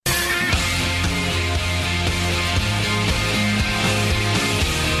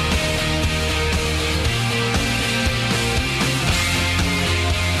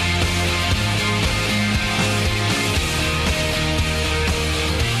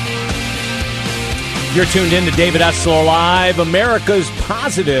You're tuned in to David Essel Live, America's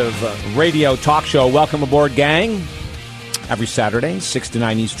positive radio talk show. Welcome aboard, gang. Every Saturday, 6 to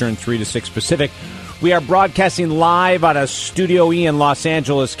 9 Eastern, 3 to 6 Pacific. We are broadcasting live out of Studio E in Los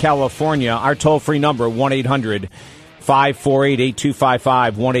Angeles, California. Our toll-free number, 1-800-548-8255,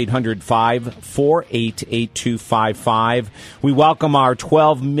 1-800-548-8255. We welcome our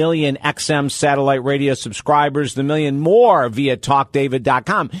 12 million XM satellite radio subscribers, the million more via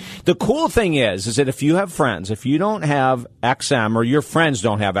TalkDavid.com. The cool thing is that if you have friends, if you don't have XM or your friends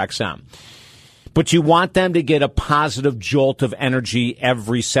don't have XM, but you want them to get a positive jolt of energy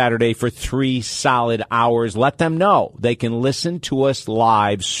every Saturday for 3 solid hours, let them know they can listen to us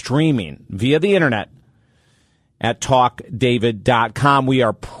live streaming via the internet at TalkDavid.com. We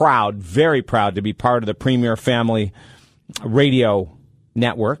are proud, very proud, to be part of the Premier Family Radio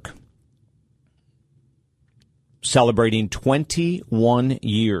Network, celebrating 21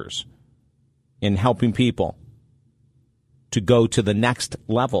 years in helping people to go to the next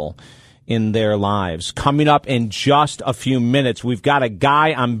level in their lives. Coming up in just a few minutes, we've got a guy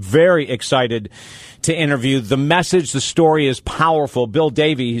I'm very excited to interview. The message, the story is powerful. Bill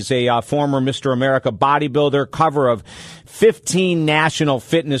Davy, he's a former Mr. America bodybuilder, cover of 15 national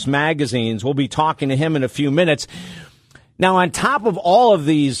fitness magazines. We'll be talking to him in a few minutes. Now, on top of all of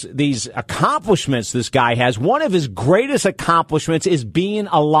these accomplishments this guy has, one of his greatest accomplishments is being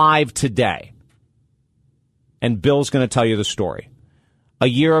alive today. And Bill's going to tell you the story. A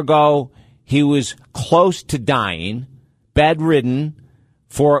year ago, he was close to dying, bedridden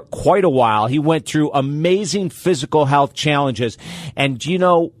for quite a while. He went through amazing physical health challenges. And, you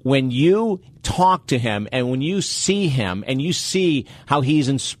know, when you talk to him and when you see him and you see how he's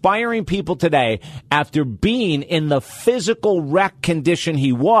inspiring people today after being in the physical wreck condition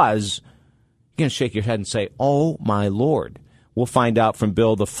he was, you're going to shake your head and say, oh, my Lord. We'll find out from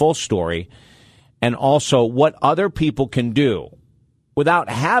Bill the full story and also what other people can do without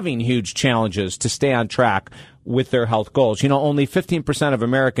having huge challenges to stay on track with their health goals. You know, only 15% of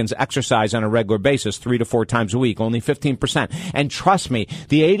Americans exercise on a regular basis 3 to 4 times a week, only 15%. And trust me,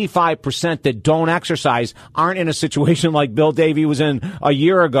 the 85% that don't exercise aren't in a situation like Bill Davy was in a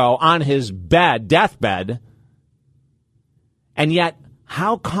year ago on his deathbed. And yet,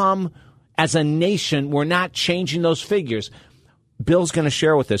 how come as a nation we're not changing those figures? Bill's going to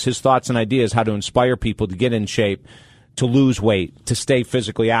share with us his thoughts and ideas how to inspire people to get in shape, to lose weight, to stay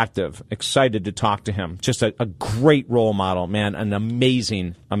physically active. Excited to talk to him. Just a great role model, man. An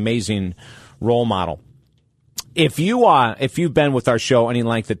amazing, amazing role model. If you've been with our show any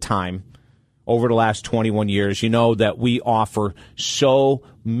length of time over the last 21 years, you know that we offer so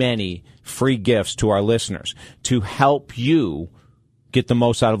many free gifts to our listeners to help you get the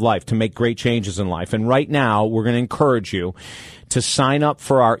most out of life, to make great changes in life. And right now, we're going to encourage you to sign up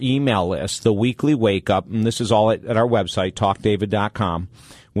for our email list, the Weekly Wake Up, and this is all at our website, TalkDavid.com.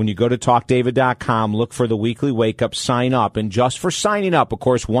 When you go to TalkDavid.com, look for the Weekly Wake Up, sign up, and just for signing up, of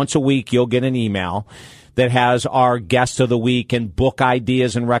course, once a week, you'll get an email that has our guest of the week and book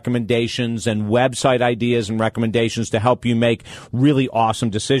ideas and recommendations and website ideas and recommendations to help you make really awesome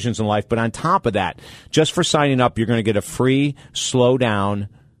decisions in life. But on top of that, just for signing up, you're going to get a free slow down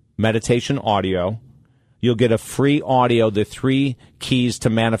meditation audio. You'll get a free audio, the 3 keys to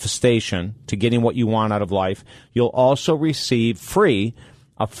manifestation, to getting what you want out of life. You'll also receive free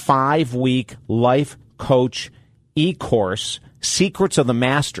a 5-week life coach e-course, Secrets of the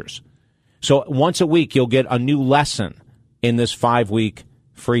Masters. So once a week, you'll get a new lesson in this 5-week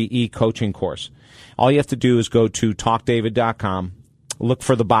free e-coaching course. All you have to do is go to TalkDavid.com, look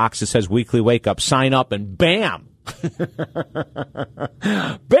for the box that says Weekly Wake Up, sign up, and bam!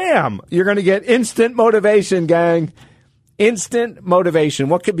 Bam! You're going to get instant motivation, gang. Instant motivation.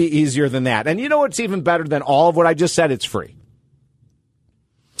 What could be easier than that? And you know what's even better than all of what I just said? It's free.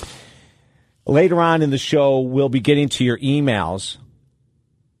 Later on in the show, we'll be getting to your emails.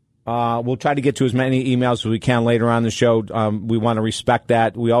 We'll try to get to as many emails as we can later on in the show. We want to respect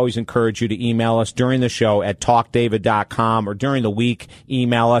that. We always encourage you to email us during the show at TalkDavid.com or during the week,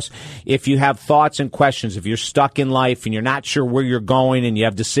 email us. If you have thoughts and questions, if you're stuck in life and you're not sure where you're going and you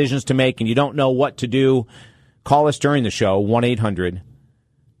have decisions to make and you don't know what to do, call us during the show,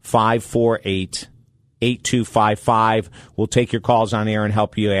 1-800-548-8255. We'll take your calls on air and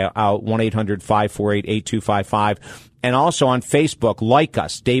help you out, 1-800-548-8255. And also on Facebook, like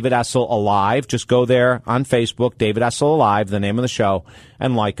us, David Essel Alive. Just go there on Facebook, David Essel Alive, the name of the show,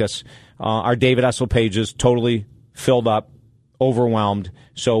 and like us. Our David Essel page is totally filled up, overwhelmed,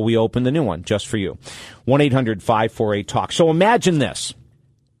 so we opened the new one just for you. 1-800-548-TALK. So imagine this.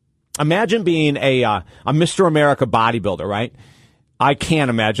 Imagine being a Mr. America bodybuilder, right? I can't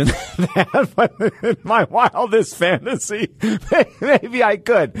imagine that, but in my wildest fantasy, maybe I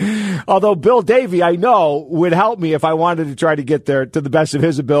could. Although Bill Davey, I know, would help me if I wanted to try to get there to the best of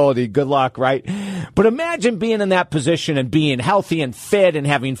his ability. Good luck, right? But imagine being in that position and being healthy and fit and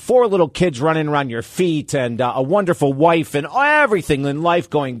having 4 little kids running around your feet and a wonderful wife and everything in life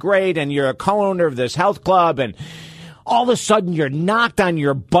going great, and you're a co-owner of this health club, and all of a sudden you're knocked on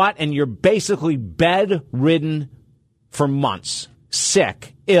your butt and you're basically bedridden for months.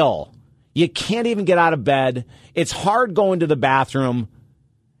 Sick, ill. You can't even get out of bed. It's hard going to the bathroom.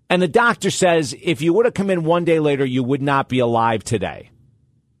 And the doctor says if you would have come in one day later, you would not be alive today.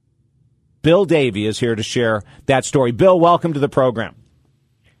 Bill Davey is here to share that story. Bill, welcome to the program.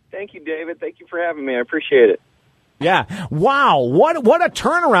 Thank you, David. Thank you for having me. I appreciate it. Yeah. Wow. What a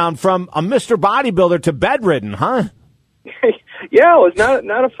turnaround from a Mr. Bodybuilder to bedridden, huh? Yeah, it was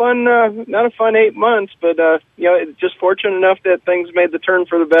not a fun 8 months, but just fortunate enough that things made the turn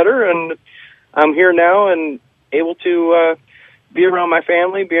for the better, and I'm here now and able to be around my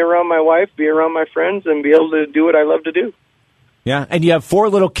family, be around my wife, be around my friends, and be able to do what I love to do. Yeah, and you have 4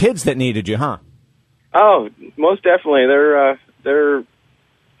 little kids that needed you, huh? Oh, most definitely. They're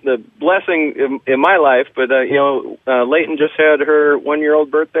the blessing in my life, but Leighton just had her 1-year-old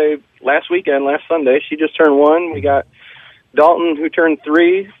birthday last Sunday. She just turned 1. We got Dalton, who turned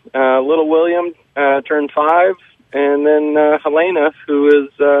 3, little William turned 5, and then Helena, who is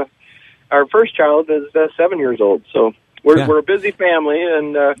our first child, is 7 years old. So we're a busy family,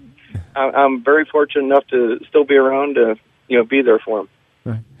 and I'm very fortunate enough to still be around to be there for them.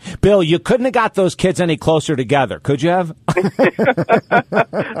 Right. Bill, you couldn't have got those kids any closer together, could you have?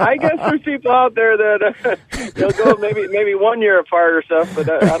 I guess there's people out there that they'll go maybe 1 year apart or stuff, but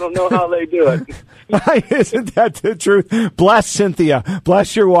I don't know how they do it. Isn't that the truth? Bless Cynthia.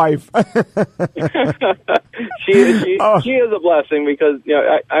 Bless your wife. She is a blessing because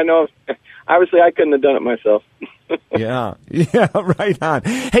I know obviously I couldn't have done it myself. Yeah, right on.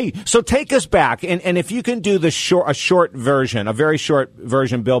 Hey, so take us back, and if you can do a short version, a very short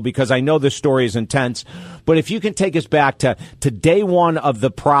version, Bill, because I know this story is intense, but if you can take us back to day one of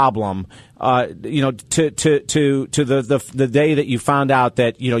the problem, to the day that you found out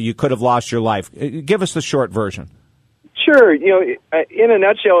that you could have lost your life. Give us the short version. Sure. In a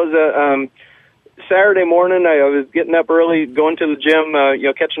nutshell, it was Saturday morning. I was getting up early, going to the gym,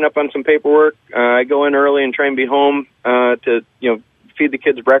 catching up on some paperwork. I go in early and try and be home to feed the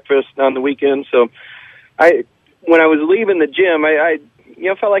kids breakfast on the weekend. So when I was leaving the gym, I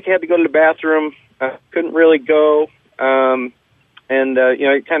felt like I had to go to the bathroom. Couldn't really go. I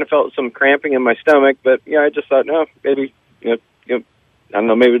kind of felt some cramping in my stomach, but I just thought, no, maybe I don't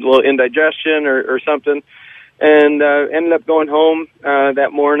know, maybe a little indigestion or something. And ended up going home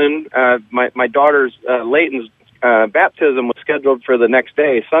that morning. My daughter's Leighton's baptism was scheduled for the next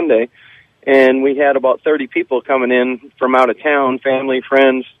day, Sunday, and we had about 30 people coming in from out of town, family,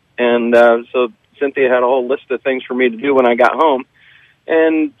 friends, and so Cynthia had a whole list of things for me to do when I got home.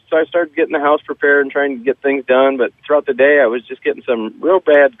 And so I started getting the house prepared and trying to get things done, but throughout the day I was just getting some real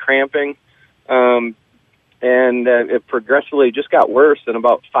bad cramping. And it progressively just got worse. And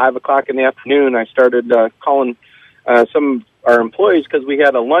about 5 o'clock in the afternoon, I started calling some of our employees because we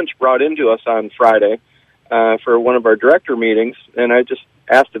had a lunch brought into us on Friday for one of our director meetings. And I just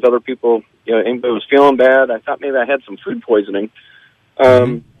asked if other people, anybody was feeling bad. I thought maybe I had some food poisoning.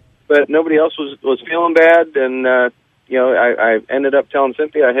 But nobody else was feeling bad. And, I ended up telling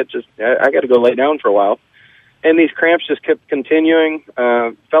Cynthia I got to go lay down for a while. And these cramps just kept continuing.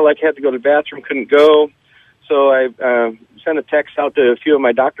 Felt like I had to go to the bathroom, couldn't go. So I sent a text out to a few of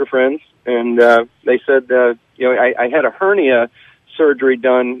my doctor friends, and they said, I had a hernia surgery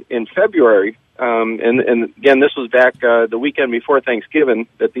done in February. And again, this was back the weekend before Thanksgiving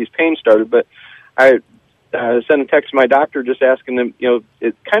that these pains started. But I sent a text to my doctor just asking them,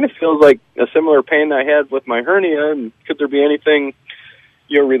 it kind of feels like a similar pain I had with my hernia, and could there be anything,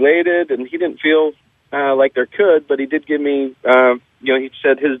 related? And he didn't feel like there could, but he did give me, he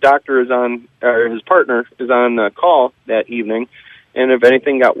said his doctor his partner is on call that evening, and if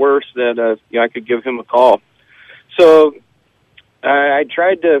anything got worse, that I could give him a call. So I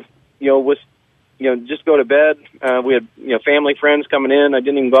tried to, just go to bed. We had, family, friends coming in. I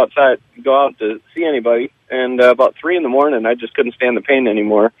didn't even go out to see anybody. And about 3 in the morning, I just couldn't stand the pain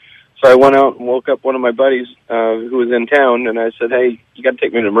anymore. So I went out and woke up one of my buddies who was in town, and I said, "Hey, you got to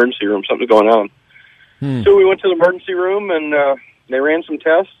take me to the emergency room. Something's going on." So we went to the emergency room, and they ran some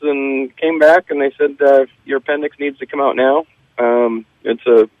tests and came back, and they said, your appendix needs to come out now. It's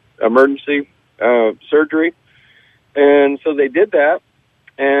a emergency surgery. And so they did that,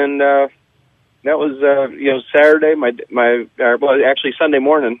 and that was Saturday. Well, actually Sunday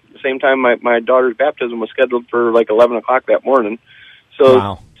morning. The same time my daughter's baptism was scheduled for like 11 o'clock that morning. So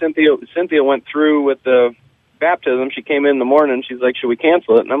wow. Cynthia went through with the baptism. She came in the morning. She's like, "Should we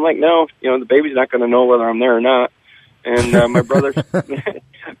cancel it?" And I'm like, "No, the baby's not going to know whether I'm there or not." And my brother,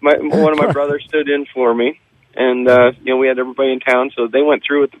 one of my brothers stood in for me. And, we had everybody in town, so they went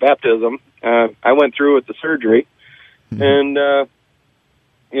through with the baptism. I went through with the surgery. Mm-hmm.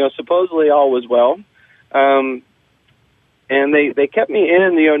 And, supposedly all was well. And they kept me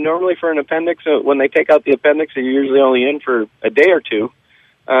in, normally for an appendix, when they take out the appendix, they're usually only in for a day or two.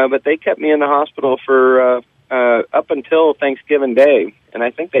 But they kept me in the hospital for up until Thanksgiving Day. And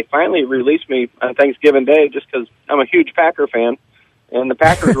I think they finally released me on Thanksgiving Day just because I'm a huge Packer fan. And the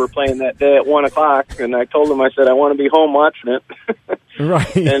Packers were playing that day at 1 o'clock, and I told them, I said, I want to be home watching it.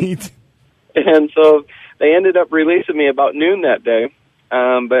 Right. and so they ended up releasing me about noon that day.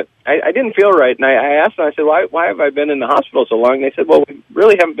 But I didn't feel right, and I asked them, I said, why have I been in the hospital so long? And they said, well, we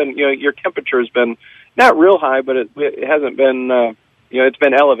really haven't been, your temperature has been not real high, but it hasn't been, it's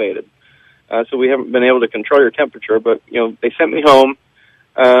been elevated. So we haven't been able to control your temperature, but, they sent me home.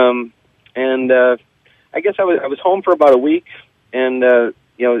 I guess I was home for about a week. And, I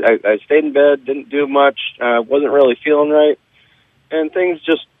stayed in bed, didn't do much, wasn't really feeling right. And things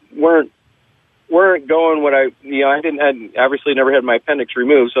just weren't going what I obviously never had my appendix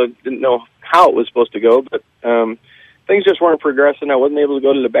removed, so I didn't know how it was supposed to go. But things just weren't progressing. I wasn't able to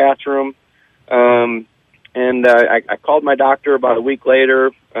go to the bathroom. I called my doctor about a week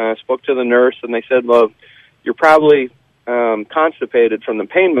later, spoke to the nurse, and they said, well, you're probably constipated from the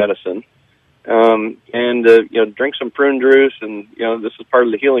pain medicine. Drink some prune juice, and this is part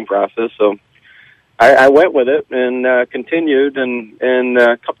of the healing process. So I went with it and continued. And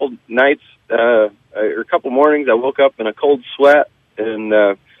a couple nights or a couple mornings, I woke up in a cold sweat. And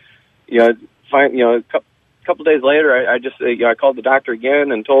a couple days later, I called the doctor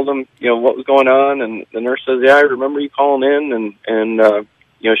again and told him what was going on. And the nurse says, "Yeah, I remember you calling in." And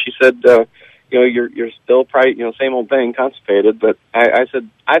she said, you're still probably, same old thing, constipated. But I said,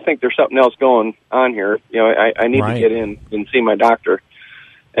 I think there's something else going on here. I need to get in and see my doctor.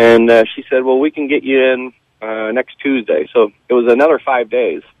 And she said, well, we can get you in next Tuesday. So it was another 5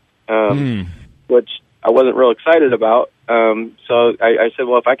 days, which I wasn't real excited about. So I said,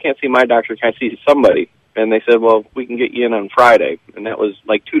 well, if I can't see my doctor, can I see somebody? And they said, well, we can get you in on Friday. And that was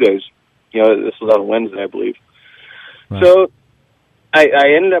like 2 days. This was on a Wednesday, I believe. Right. So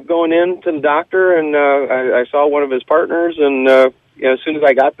I ended up going in to the doctor, and I saw one of his partners, and as soon as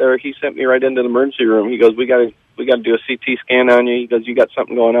I got there, he sent me right into the emergency room. He goes, we got to do a CT scan on you. He goes, you got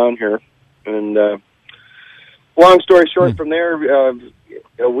something going on here. And long story short, from there,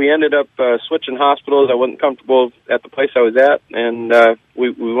 we ended up switching hospitals. I wasn't comfortable at the place I was at, and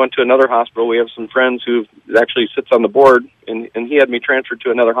we went to another hospital. We have some friends who actually sits on the board, and he had me transferred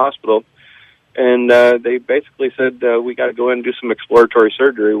to another hospital. And they basically said, we got to go in and do some exploratory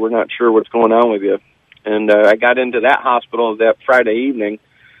surgery. We're not sure what's going on with you. And I got into that hospital that Friday evening,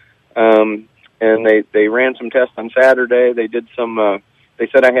 and they ran some tests on Saturday. They did some, they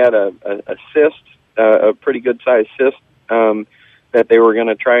said I had a cyst, a pretty good-sized cyst, that they were going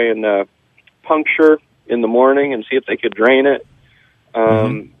to try and puncture in the morning and see if they could drain it.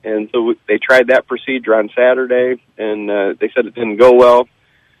 And so they tried that procedure on Saturday, and they said it didn't go well.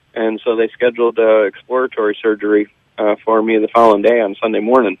 And so they scheduled exploratory surgery for me the following day on Sunday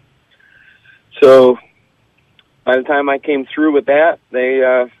morning. So by the time I came through with that,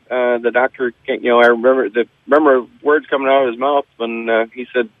 the doctor, I remember words coming out of his mouth when he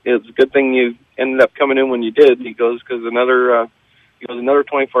said, "It's a good thing you ended up coming in when you did." He goes, "Because another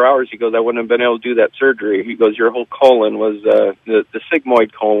 24 hours." He goes, "I wouldn't have been able to do that surgery." He goes, "Your whole colon was the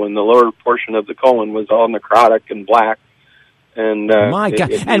sigmoid colon, the lower portion of the colon was all necrotic and black." And my God!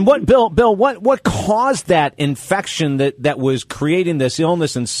 And what, Bill? What caused that infection that was creating this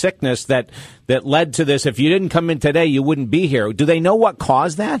illness and sickness that led to this? If you didn't come in today, you wouldn't be here. Do they know what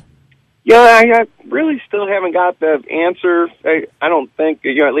caused that? Yeah, I really still haven't got the answer. I don't think,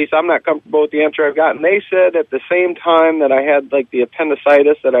 at least I'm not comfortable with the answer I've gotten. They said at the same time that I had like the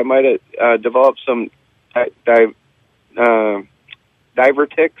appendicitis that I might have developed some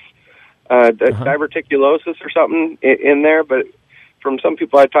divertics. Diverticulosis or something in there, but from some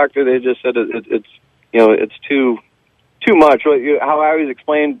people I talked to, they just said it's too much. How I was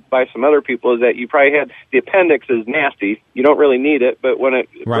explained by some other people is that you probably had the appendix is nasty. You don't really need it, but when it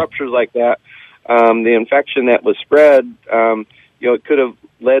ruptures like that, the infection that was spread, it could have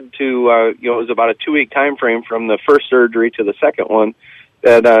led to it was about a 2-week time frame from the first surgery to the second one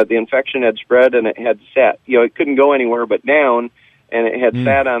that the infection had spread and it had set. It couldn't go anywhere but down. and it had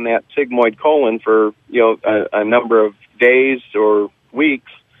sat on that sigmoid colon for a number of days or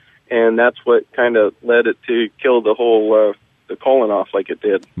weeks, and that's what kind of led it to kill the whole the colon off like it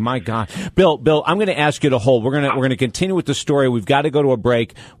did. My God, Bill, I'm going to ask you to hold. We're going to continue with the story. We've got to go to a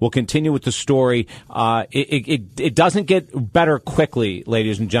break. We'll continue with the story. It doesn't get better quickly,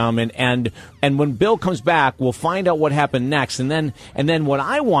 ladies and gentlemen. And when Bill comes back, we'll find out what happened next. And then what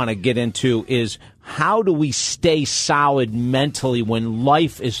I want to get into is, how do we stay solid mentally when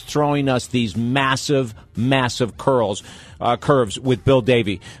life is throwing us these massive, massive curves with Bill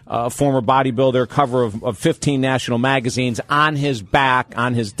Davey, a former bodybuilder, cover of 15 national magazines, on his back,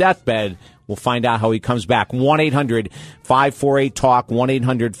 on his deathbed. We'll find out how he comes back. 1-800-548-TALK,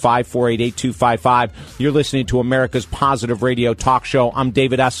 1-800-548-8255. You're listening to America's Positive Radio Talk Show. I'm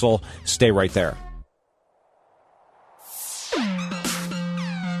David Essel. Stay right there.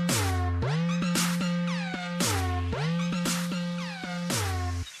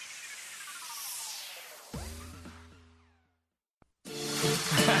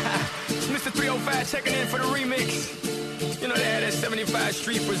 Mr. 305 checking in for the remix. You know they had that 75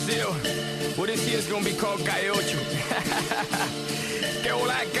 Street Brazil. Well, this year's gonna be called Gallo. Que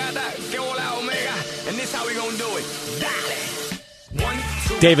hola gata, que hola omega. And this how we gonna do it. Dale. 1,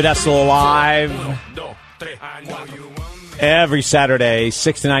 2, David Essel live every Saturday,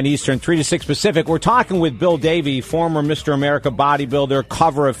 6 to 9 Eastern, 3 to 6 Pacific. We're talking with Bill Davey, former Mr. America bodybuilder,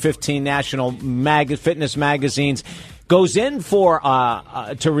 cover of 15 national fitness magazines. Goes in for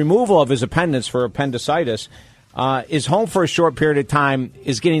to removal of his appendix for appendicitis, is home for a short period of time,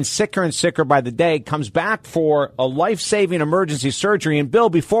 is getting sicker and sicker by the day, comes back for a life-saving emergency surgery. And, Bill,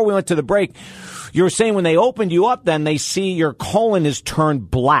 before we went to the break, you were saying when they opened you up, then they see your colon is turned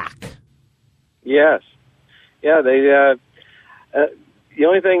black. Yes. Yeah, the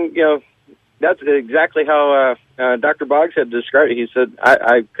only thing, that's exactly how Dr. Boggs had described it. He said,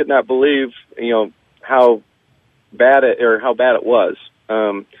 I could not believe, how bad it was.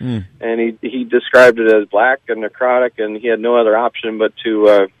 And he described it as black and necrotic, and he had no other option but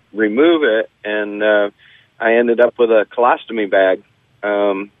to remove it. And I ended up with a colostomy bag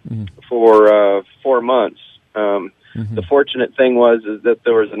for 4 months. The fortunate thing is that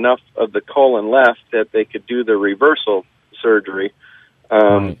there was enough of the colon left that they could do the reversal surgery.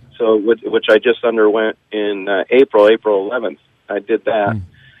 So which I just underwent in April 11th. I did that.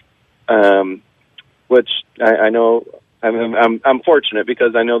 Which I know I'm fortunate,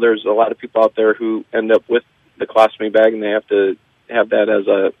 because I know there's a lot of people out there who end up with the colostomy bag and they have to have that as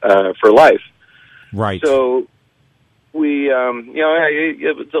for life. Right. So we,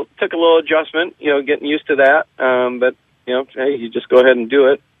 it took a little adjustment, getting used to that. But hey, you just go ahead and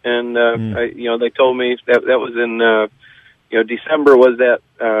do it. And they told me that was in December was that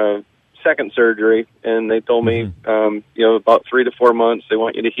second surgery, and they told me about 3 to 4 months they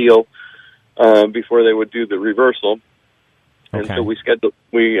want you to heal before they would do the reversal. And so we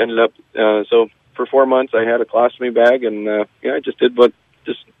ended up, so for 4 months I had a colostomy bag, and, I just did what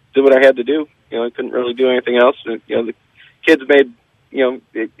I had to do. I couldn't really do anything else. And, the kids made,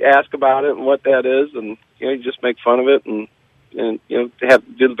 ask about it and what that is, and, you just make fun of it and do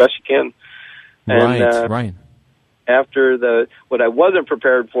the best you can. And, right. After what I wasn't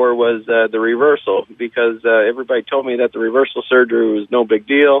prepared for was, the reversal, because, everybody told me that the reversal surgery was no big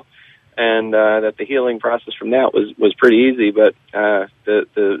deal, and that the healing process from that was pretty easy. But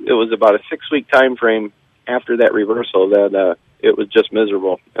it was about a 6-week time frame after that reversal that it was just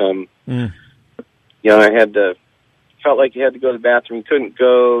miserable. I felt like you had to go to the bathroom, you couldn't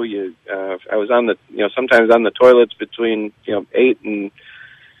go. I was on sometimes on the toilets between 8 and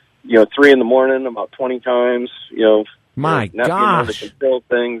 3 in the morning about 20 times. My not being able to control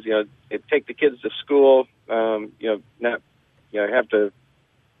things. Take the kids to school. Not have to.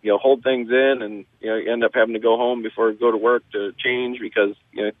 Hold things in, and you end up having to go home before you go to work to change because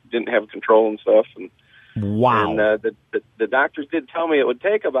didn't have control and stuff. And wow! And the doctors did tell me it would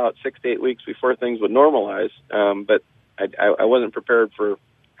take about 6 to 8 weeks before things would normalize. But I wasn't prepared for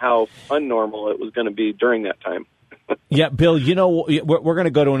how unnormal it was going to be during that time. Yeah, Bill, we're going to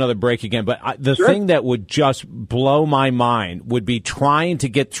go to another break again, but the thing that would just blow my mind would be trying to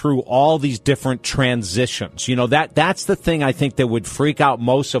get through all these different transitions. That's the thing I think that would freak out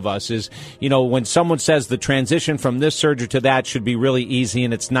most of us is, when someone says the transition from this surgery to that should be really easy,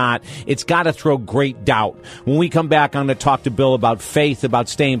 and it's not. It's got to throw great doubt. When we come back, I'm going to talk to Bill about faith, about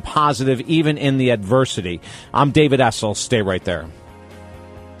staying positive even in the adversity. I'm David Essel. Stay right there.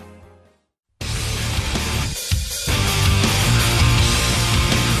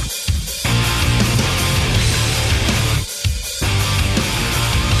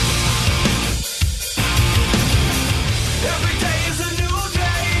 every day is a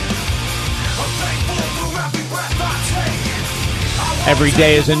Every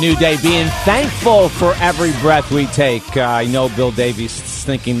day is a new day. Being thankful for every breath we take. I know Bill Davies is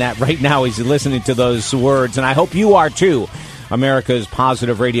thinking that right now. He's listening to those words, and I hope you are too. America's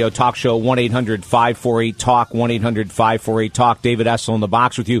Positive Radio Talk Show, 1-800-548-TALK, 1-800-548-TALK. David Essel in the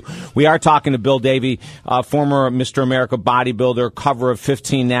box with you. We are talking to Bill Davey, former Mr. America bodybuilder, cover of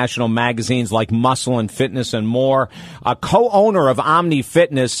 15 national magazines like Muscle and Fitness and more, a co-owner of Omni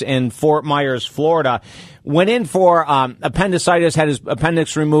Fitness in Fort Myers, Florida. Went in for appendicitis, had his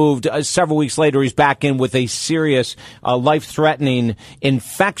appendix removed. Several weeks later, he's back in with a serious, life-threatening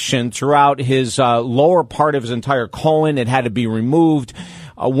infection throughout his lower part of his entire colon. It had to be removed.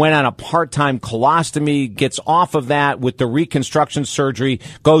 Went on a part-time colostomy, gets off of that with the reconstruction surgery,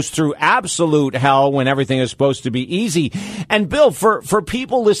 goes through absolute hell when everything is supposed to be easy. And Bill, for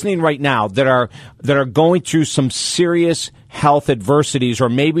people listening right now that are going through some serious health adversities, or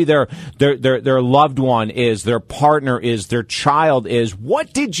maybe their loved one is, their partner is, their child is,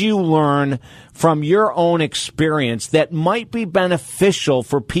 what did you learn from your own experience that might be beneficial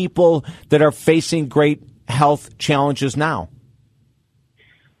for people that are facing great health challenges now?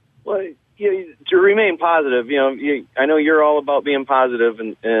 Well, to remain positive, I know you're all about being positive,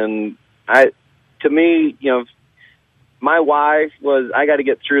 and to me, my why was I got to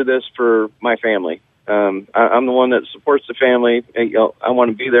get through this for my family. I'm the one that supports the family. I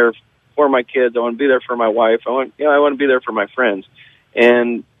want to be there for my kids. I want to be there for my wife. I want to be there for my friends.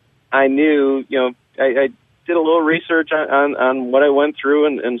 And I knew, I did a little research on what I went through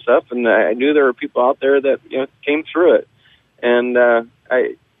and stuff, and I knew there were people out there that came through it. And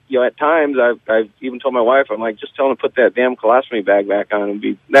at times I've even told my wife, I'm like, just tell them to put that damn colostomy bag back on, and it'd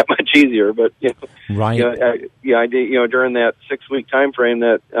be that much easier. But right, I did during that 6-week time frame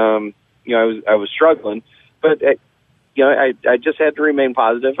that I was struggling, but I just had to remain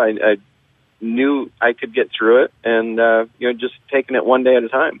positive. I knew I could get through it, and just taking it one day at a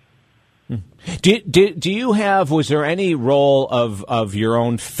time. Do you have? Was there any role of your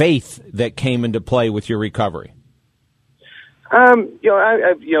own faith that came into play with your recovery?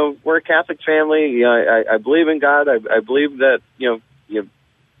 We're a Catholic family. I believe in God. I believe that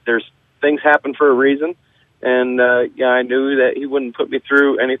there's things happen for a reason, and I knew that He wouldn't put me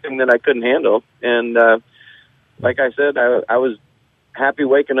through anything that I couldn't handle. And like I said, I was happy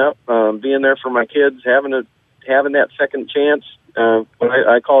waking up, being there for my kids, having that second chance. What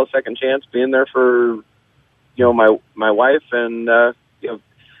I call a second chance, being there for my wife, and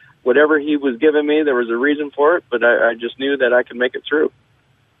whatever He was giving me, there was a reason for it, but I just knew that I could make it through.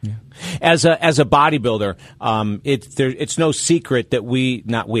 Yeah. As a bodybuilder, it's no secret that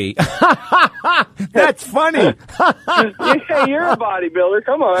not we. That's funny. Yeah, you're a bodybuilder.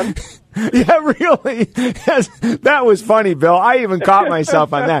 Come on. Yeah, really. Yes, that was funny, Bill. I even caught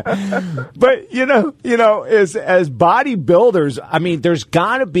myself on that. But as bodybuilders, I mean, there's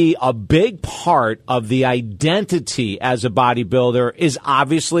got to be a big part of the identity as a bodybuilder is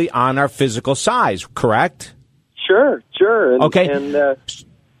obviously on our physical size, correct? Sure. Okay.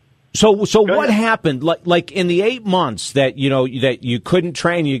 So what happened? Like in the 8 months that you couldn't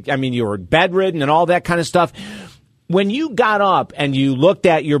train, you were bedridden and all that kind of stuff. When you got up and you looked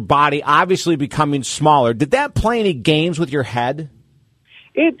at your body obviously becoming smaller, did that play any games with your head?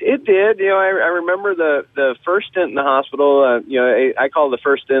 It did. I remember the first stint in the hospital. I call the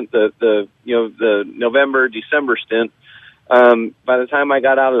first stint the November, December stint. By the time I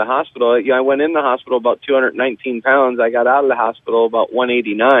got out of the hospital, I went in the hospital about 219 pounds. I got out of the hospital about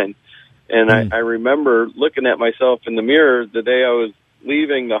 189. And I remember looking at myself in the mirror the day I was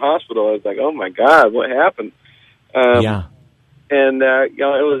leaving the hospital. I was like, oh my God, what happened? Yeah. And,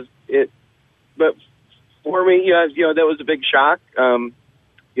 but for me, that was a big shock.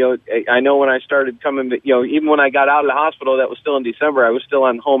 I know when I started coming, even when I got out of the hospital, that was still in December. I was still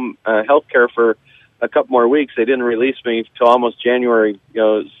on home health care for a couple more weeks. They didn't release me till almost January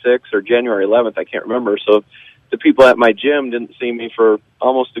 6th or January 11th. I can't remember. So the people at my gym didn't see me for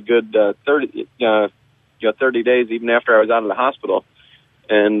almost a good 30 days, even after I was out of the hospital.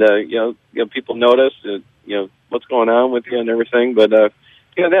 And people noticed, what's going on with you and everything. But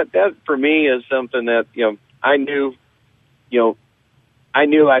that for me is something that I knew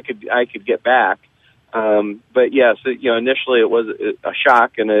I could get back. But yes, initially it was a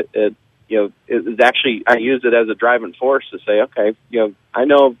shock, and it was actually, I used it as a driving force to say, okay, I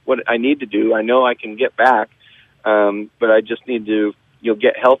know what I need to do. I know I can get back, but I just need to,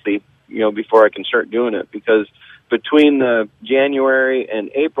 get healthy, before I can start doing it. Because between the January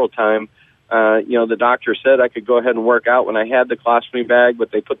and April time, the doctor said I could go ahead and work out when I had the colostomy bag,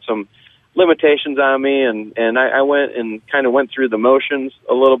 but they put some limitations on me, and I went and kind of went through the motions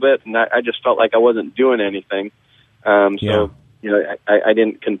a little bit, and I just felt like I wasn't doing anything. So I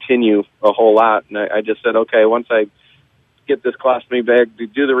didn't continue a whole lot. And I just said, okay, once I get this colostomy bag,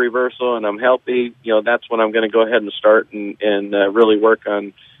 do the reversal, and I'm healthy, that's when I'm going to go ahead and start and really work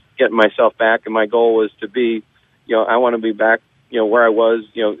on getting myself back. And my goal was to be, I want to be back, where I was,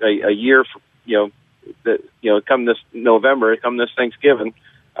 a year, come this November, come this Thanksgiving,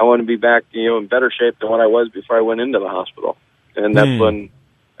 I want to be back, in better shape than what I was before I went into the hospital. And that's when,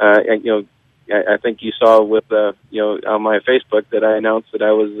 I think you saw with, on my Facebook that I announced that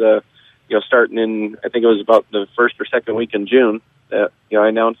I was, starting in, I think it was about the first or second week in June, that, I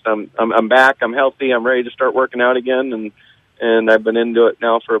announced I'm back, I'm healthy, I'm ready to start working out again. And I've been into it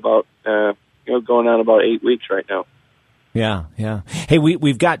now for about, going on about 8 weeks right now. Yeah. Hey,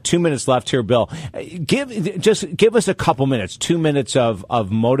 we've got 2 minutes left here, Bill. Give us a couple minutes, 2 minutes of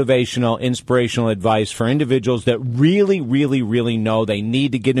motivational, inspirational advice for individuals that really, really, really know they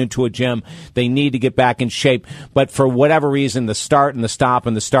need to get into a gym, they need to get back in shape, but for whatever reason, the start and the stop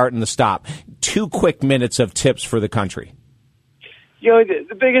and the start and the stop. 2 quick minutes of tips for the country.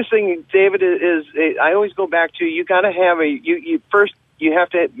 The biggest thing, David, is I always go back to you got to have first you have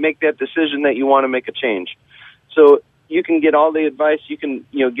to make that decision that you want to make a change. So you can get all the advice, you can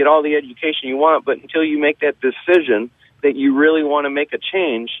get all the education you want, but until you make that decision that you really want to make a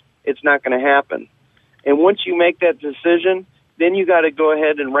change, it's not going to happen. And once you make that decision, then you got to go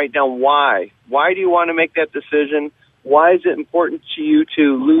ahead and write down why. Why do you want to make that decision? Why is it important to you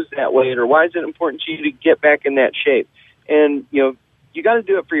to lose that weight, or why is it important to you to get back in that shape? And you got to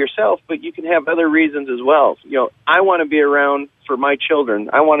do it for yourself, but you can have other reasons as well. I want to be around for my children.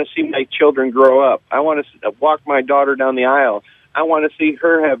 I want to see my children grow up. I want to walk my daughter down the aisle. I want to see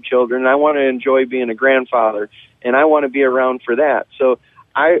her have children. I want to enjoy being a grandfather, and I want to be around for that. So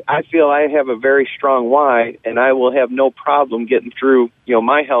I feel I have a very strong why, and I will have no problem getting through,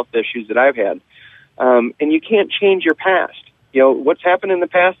 my health issues that I've had. And you can't change your past. What's happened in the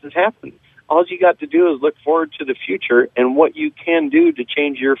past has happened. All you got to do is look forward to the future and what you can do to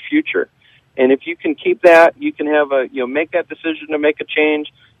change your future. And if you can keep that, you can have make that decision to make a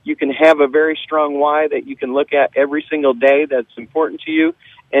change. You can have a very strong why that you can look at every single day that's important to you,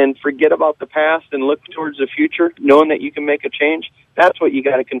 and forget about the past and look towards the future, knowing that you can make a change. That's what you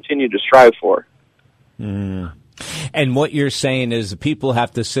got to continue to strive for. And what you're saying is people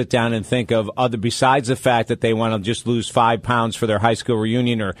have to sit down and think of other, besides the fact that they want to just lose 5 pounds for their high school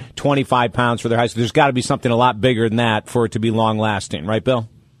reunion or 25 pounds for their high school. There's got to be something a lot bigger than that for it to be long lasting, right, Bill?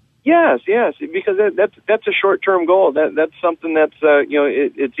 Yes, because that's a short term goal. That's something that's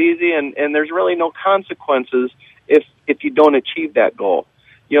it's easy, and there's really no consequences if you don't achieve that goal.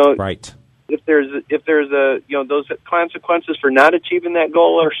 Right. If there's those consequences for not achieving that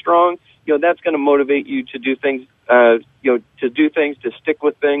goal are strong, that's going to motivate you to do things, to stick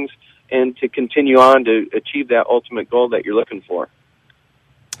with things, and to continue on to achieve that ultimate goal that you're looking for.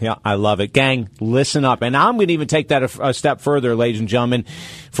 Yeah, I love it. Gang, listen up. And I'm going to even take that a step further, ladies and gentlemen.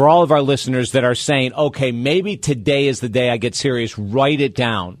 For all of our listeners that are saying, okay, maybe today is the day I get serious, write it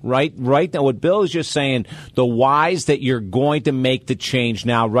down. Write down what Bill is just saying, the whys that you're going to make the change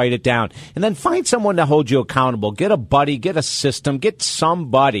now, write it down. And then find someone to hold you accountable. Get a buddy, get a system, get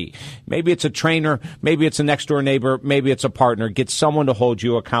somebody. Maybe it's a trainer, maybe it's a next door neighbor, maybe it's a partner. Get someone to hold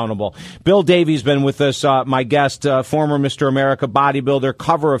you accountable. Bill Davy's been with us, my guest, former Mr. America bodybuilder,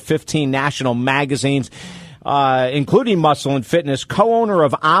 cover of 15 national magazines, including Muscle and Fitness, co-owner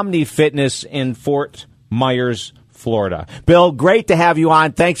of Omni Fitness in Fort Myers, Florida. Bill, great to have you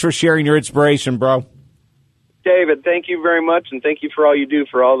on. Thanks for sharing your inspiration, bro. David, thank you very much, and thank you for all you do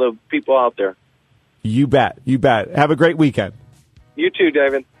for all the people out there. You bet. Have a great weekend. You too,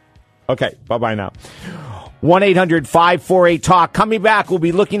 David. Okay, bye-bye now. 1-800-548-TALK. Coming back, we'll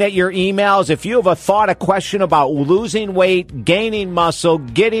be looking at your emails. If you have a thought, a question about losing weight, gaining muscle,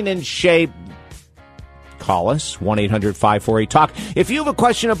 getting in shape, call us, 1-800-548-TALK. If you have a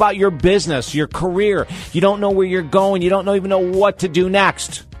question about your business, your career, you don't know where you're going, you don't even know what to do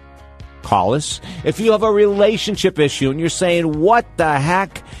next, call us. If you have a relationship issue and you're saying, what the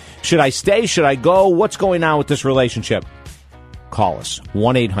heck? Should I stay? Should I go? What's going on with this relationship? Call us,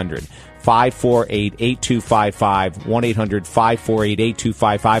 1-800-548-8255,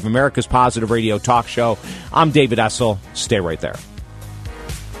 1-800-548-8255, America's Positive Radio Talk Show. I'm David Essel. Stay right there.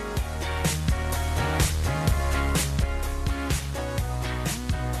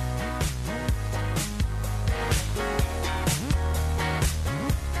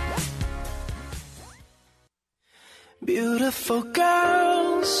 Beautiful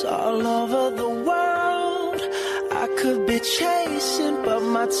girls all over the world. I could be chasing, but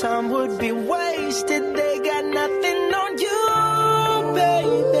my time would be wasted. They got nothing on you,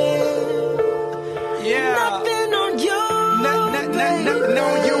 baby. Yeah. Nothing on you. Nothing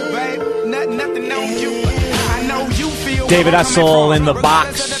on you, babe. Nothing on you. I know you feel. David Essel in the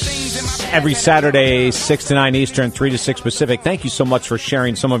box every Saturday, 6 to 9 Eastern, 3 to 6 Pacific. Thank you so much for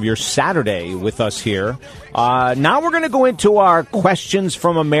sharing some of your Saturday with us here. Now we're going to go into our Questions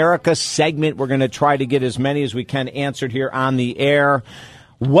from America segment. We're going to try to get as many as we can answered here on the air.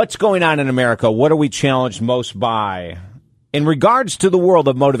 What's going on in America? What are we challenged most by? In regards to the world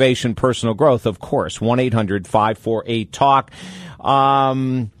of motivation, personal growth, of course, 1-800-548-TALK.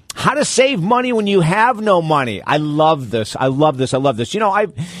 How to save money when you have no money. I love this. I love this. You know, I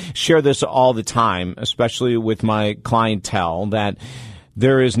share this all the time, especially with my clientele, that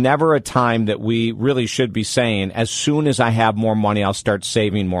there is never a time that we really should be saying, as soon as I have more money, I'll start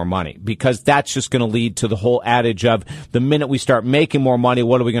saving more money, because that's just going to lead to the whole adage of the minute we start making more money,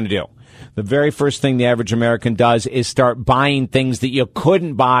 what are we going to do? The very first thing the average American does is start buying things that you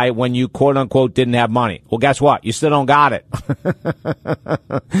couldn't buy when you, quote unquote, didn't have money. Well, guess what? You still don't got it.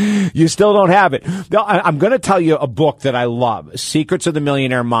 You still don't have it. Now, I'm going to tell you a book that I love, Secrets of the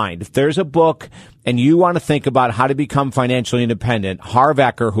Millionaire Mind. If there's a book and you want to think about how to become financially independent, Harv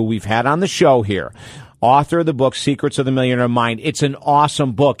Eker, who we've had on the show here, author of the book, Secrets of the Millionaire Mind, it's an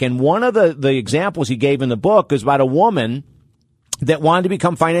awesome book. And one of the examples he gave in the book is about a woman that wanted to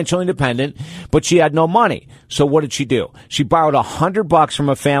become financially independent, but she had no money. So what did she do? She borrowed $100 from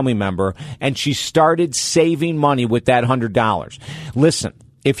a family member, and she started saving money with that $100. Listen,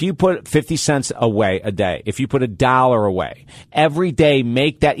 if you put 50 cents away a day, if you put $1 away, every day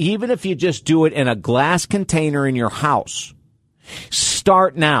make that, even if you just do it in a glass container in your house,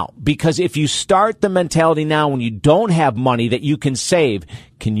 start now. Because if you start the mentality now when you don't have money that you can save,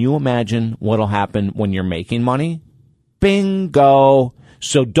 can you imagine what'll happen when you're making money? Bingo.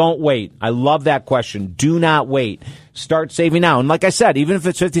 So don't wait. I love that question. Do not wait. Start saving now. And like I said, even if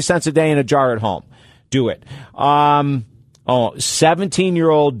it's 50 cents a day in a jar at home, do it.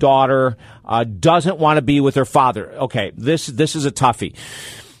 17-year-old daughter doesn't want to be with her father. Okay, this is a toughie.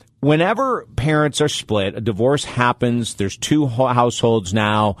 Whenever parents are split, a divorce happens, there's two households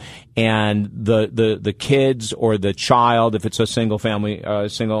now, and the kids or the child, if it's a single family,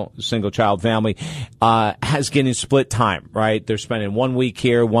 single child family, has getting split time, right? They're spending 1 week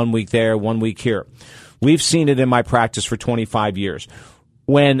here, 1 week there, 1 week here. We've seen it in my practice for 25 years.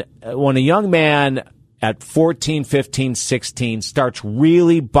 When a young man at 14, 15, 16 starts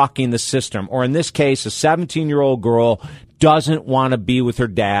really bucking the system, or in this case, a 17-year-old girl doesn't want to be with her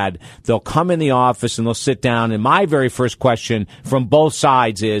dad, they'll come in the office and they'll sit down. And my very first question from both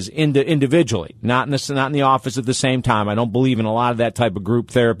sides is individually, not in the office at the same time. I don't believe in a lot of that type of group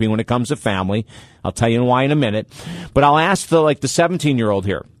therapy when it comes to family. I'll tell you why in a minute. But I'll ask the 17-year-old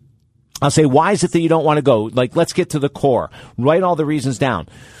here. I'll say, why is it that you don't want to go? Let's get to the core. Write all the reasons down.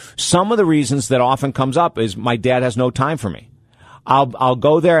 Some of the reasons that often comes up is my dad has no time for me. I'll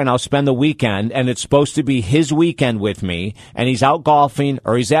go there and I'll spend the weekend, and it's supposed to be his weekend with me, and he's out golfing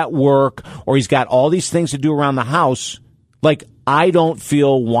or he's at work or he's got all these things to do around the house. I don't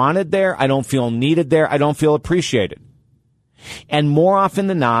feel wanted there. I don't feel needed there. I don't feel appreciated. And more often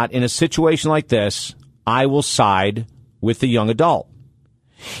than not, in a situation like this, I will side with the young adult.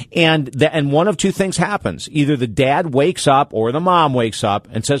 And one of two things happens. Either the dad wakes up or the mom wakes up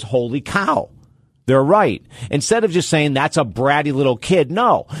and says, holy cow, they're right. Instead of just saying that's a bratty little kid,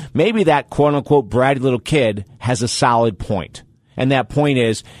 no, maybe that quote unquote bratty little kid has a solid point. And that point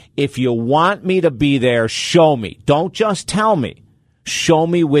is, if you want me to be there, show me. Don't just tell me. Show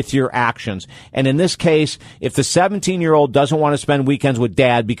me with your actions. And in this case, if the 17-year-old doesn't want to spend weekends with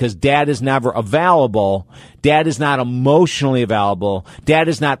dad because dad is never available, dad is not emotionally available, dad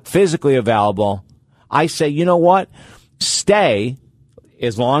is not physically available, I say, you know what? Stay,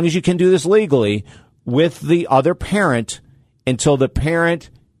 as long as you can do this legally, with the other parent until the parent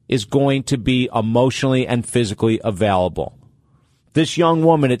is going to be emotionally and physically available. This young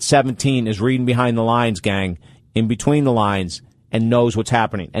woman at 17 is reading behind the lines, gang, in between the lines, and knows what's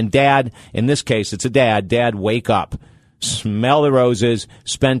happening. And dad, in this case, it's a dad. Dad, wake up. Smell the roses.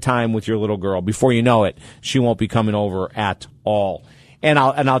 Spend time with your little girl. Before you know it, she won't be coming over at all. And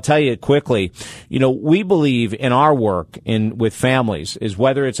I'll tell you quickly, we believe in our work with families, is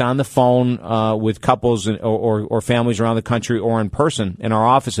whether it's on the phone with couples or families around the country or in person in our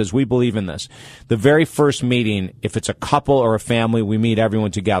offices, we believe in this. The very first meeting, if it's a couple or a family, we meet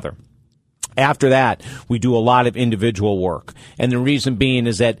everyone together. After that, we do a lot of individual work. And the reason being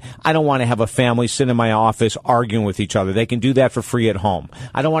is that I don't want to have a family sit in my office arguing with each other. They can do that for free at home.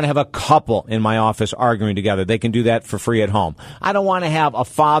 I don't want to have a couple in my office arguing together. They can do that for free at home. I don't want to have a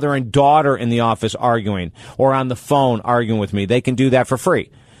father and daughter in the office arguing or on the phone arguing with me. They can do that for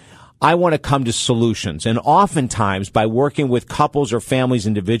free. I want to come to solutions. And oftentimes, by working with couples or families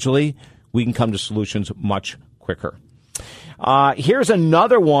individually, we can come to solutions much quicker. Here's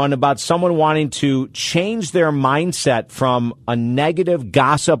another one about someone wanting to change their mindset from a negative,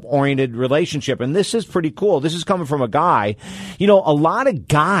 gossip-oriented relationship. And this is pretty cool. This is coming from a guy. You know, a lot of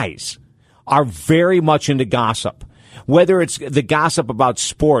guys are very much into gossip. Whether it's the gossip about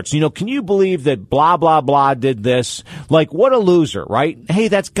sports, you know, can you believe that blah, blah, blah did this? Like, what a loser, right? Hey,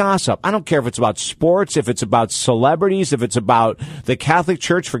 that's gossip. I don't care if it's about sports, if it's about celebrities, if it's about the Catholic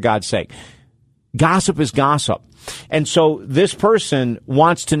Church, for God's sake. Gossip is gossip. And so this person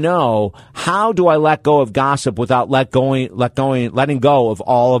wants to know, how do I let go of gossip without letting go of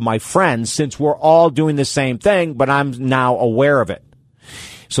all of my friends, since we're all doing the same thing, but I'm now aware of it.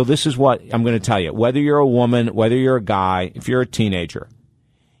 So this is what I'm going to tell you. Whether you're a woman, whether you're a guy, if you're a teenager,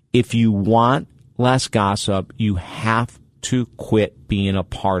 if you want less gossip, you have to quit being a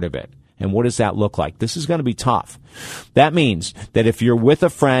part of it. And what does that look like? This is going to be tough. That means that if you're with a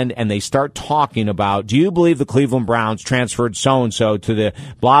friend and they start talking about, do you believe the Cleveland Browns transferred so-and-so to the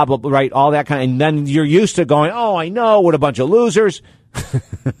blah, blah, blah, right, all that kind of, and then you're used to going, oh, I know, what a bunch of losers.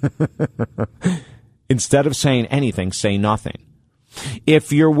 Instead of saying anything, say nothing.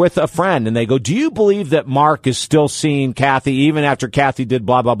 If you're with a friend and they go, do you believe that Mark is still seeing Kathy even after Kathy did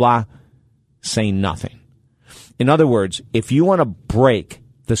blah, blah, blah? Say nothing. In other words, if you want to break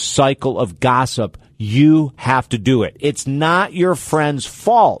the cycle of gossip, you have to do it. It's not your friend's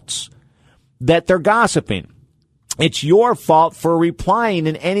fault that they're gossiping. It's your fault for replying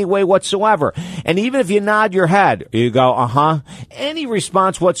in any way whatsoever. And even if you nod your head, you go, any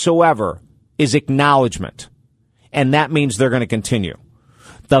response whatsoever is acknowledgement. And that means they're going to continue.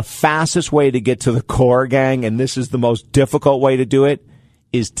 The fastest way to get to the core, gang, and this is the most difficult way to do it,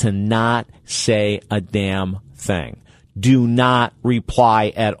 is to not say a damn thing. Do not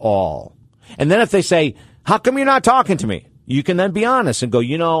reply at all. And then if they say, how come you're not talking to me? You can then be honest and go,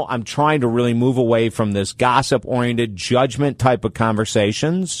 you know, I'm trying to really move away from this gossip-oriented judgment type of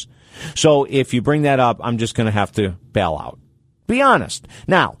conversations. So if you bring that up, I'm just going to have to bail out. Be honest.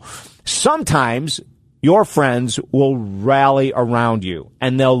 Now, sometimes your friends will rally around you,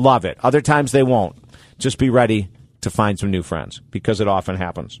 and they'll love it. Other times they won't. Just be ready to find some new friends, because it often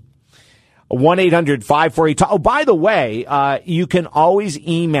happens. 1-800-548-TALK. Oh, by the way, you can always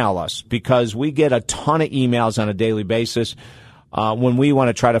email us, because we get a ton of emails on a daily basis when we want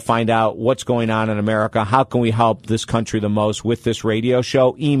to try to find out what's going on in America. How can we help this country the most with this radio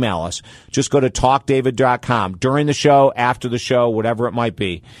show? Email us. Just go to talkdavid.com. During the show, after the show, whatever it might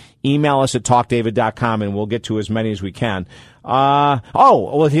be. Email us at talkdavid.com, and we'll get to as many as we can.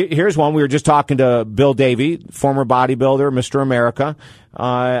 Here's one. We were just talking to Bill Davey, former bodybuilder, Mr. America,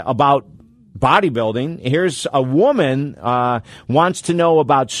 about bodybuilding. Here's a woman wants to know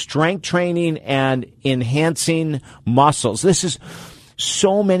about strength training and enhancing muscles. This is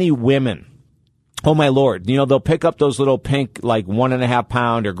so many women. Oh, my Lord. You know, they'll pick up those little pink, like 1.5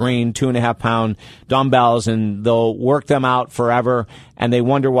 pound or green 2.5 pound dumbbells, and they'll work them out forever. And they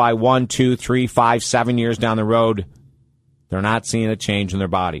wonder why 1, 2, 3, 5, 7 years down the road, they're not seeing a change in their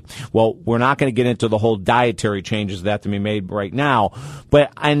body. Well, we're not going to get into the whole dietary changes that have to be made right now.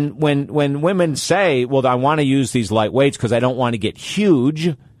 But and when women say, well, I want to use these light weights because I don't want to get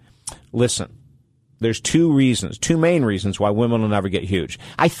huge, listen. There's two main reasons why women will never get huge.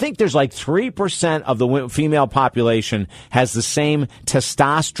 I think there's like 3% of the female population has the same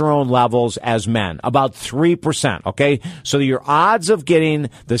testosterone levels as men. About 3%, okay? So your odds of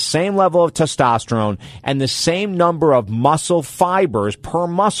getting the same level of testosterone and the same number of muscle fibers per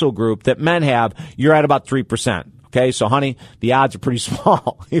muscle group that men have, you're at about 3%. Okay, so honey, the odds are pretty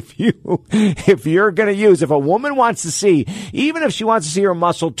small. If you're going to use, if a woman wants to see, even if she wants to see her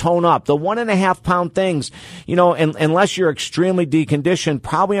muscle tone up, the 1.5 pound things, you know, unless you're extremely deconditioned,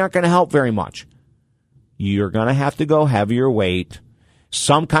 probably aren't going to help very much. You're going to have to go heavier weight,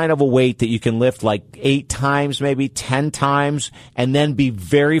 some kind of a weight that you can lift like 8 times, maybe 10 times, and then be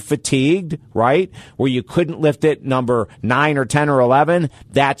very fatigued, right? Where you couldn't lift it number 9 or 10 or 11.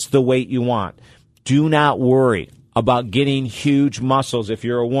 That's the weight you want. Do not worry about getting huge muscles if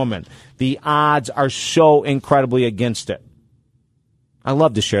you're a woman. The odds are so incredibly against it. I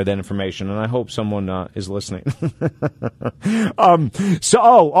love to share that information, and I hope someone is listening.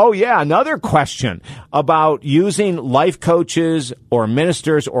 Another question about using life coaches or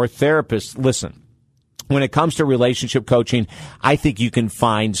ministers or therapists. Listen. When it comes to relationship coaching, I think you can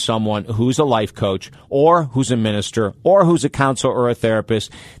find someone who's a life coach or who's a minister or who's a counselor or a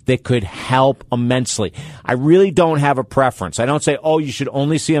therapist that could help immensely. I really don't have a preference. I don't say, oh, you should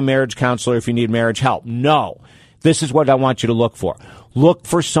only see a marriage counselor if you need marriage help. No. This is what I want you to look for. Look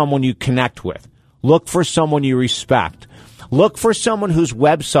for someone you connect with. Look for someone you respect. Look for someone whose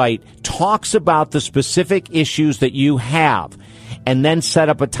website talks about the specific issues that you have, and then set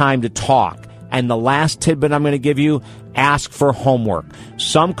up a time to talk. And the last tidbit I'm going to give you, ask for homework.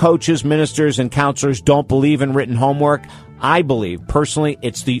 Some coaches, ministers, and counselors don't believe in written homework. I believe, personally,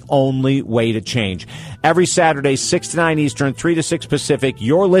 it's the only way to change. Every Saturday, 6 to 9 Eastern, 3 to 6 Pacific,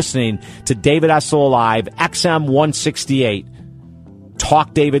 you're listening to David Essel Live, XM 168,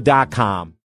 TalkDavid.com.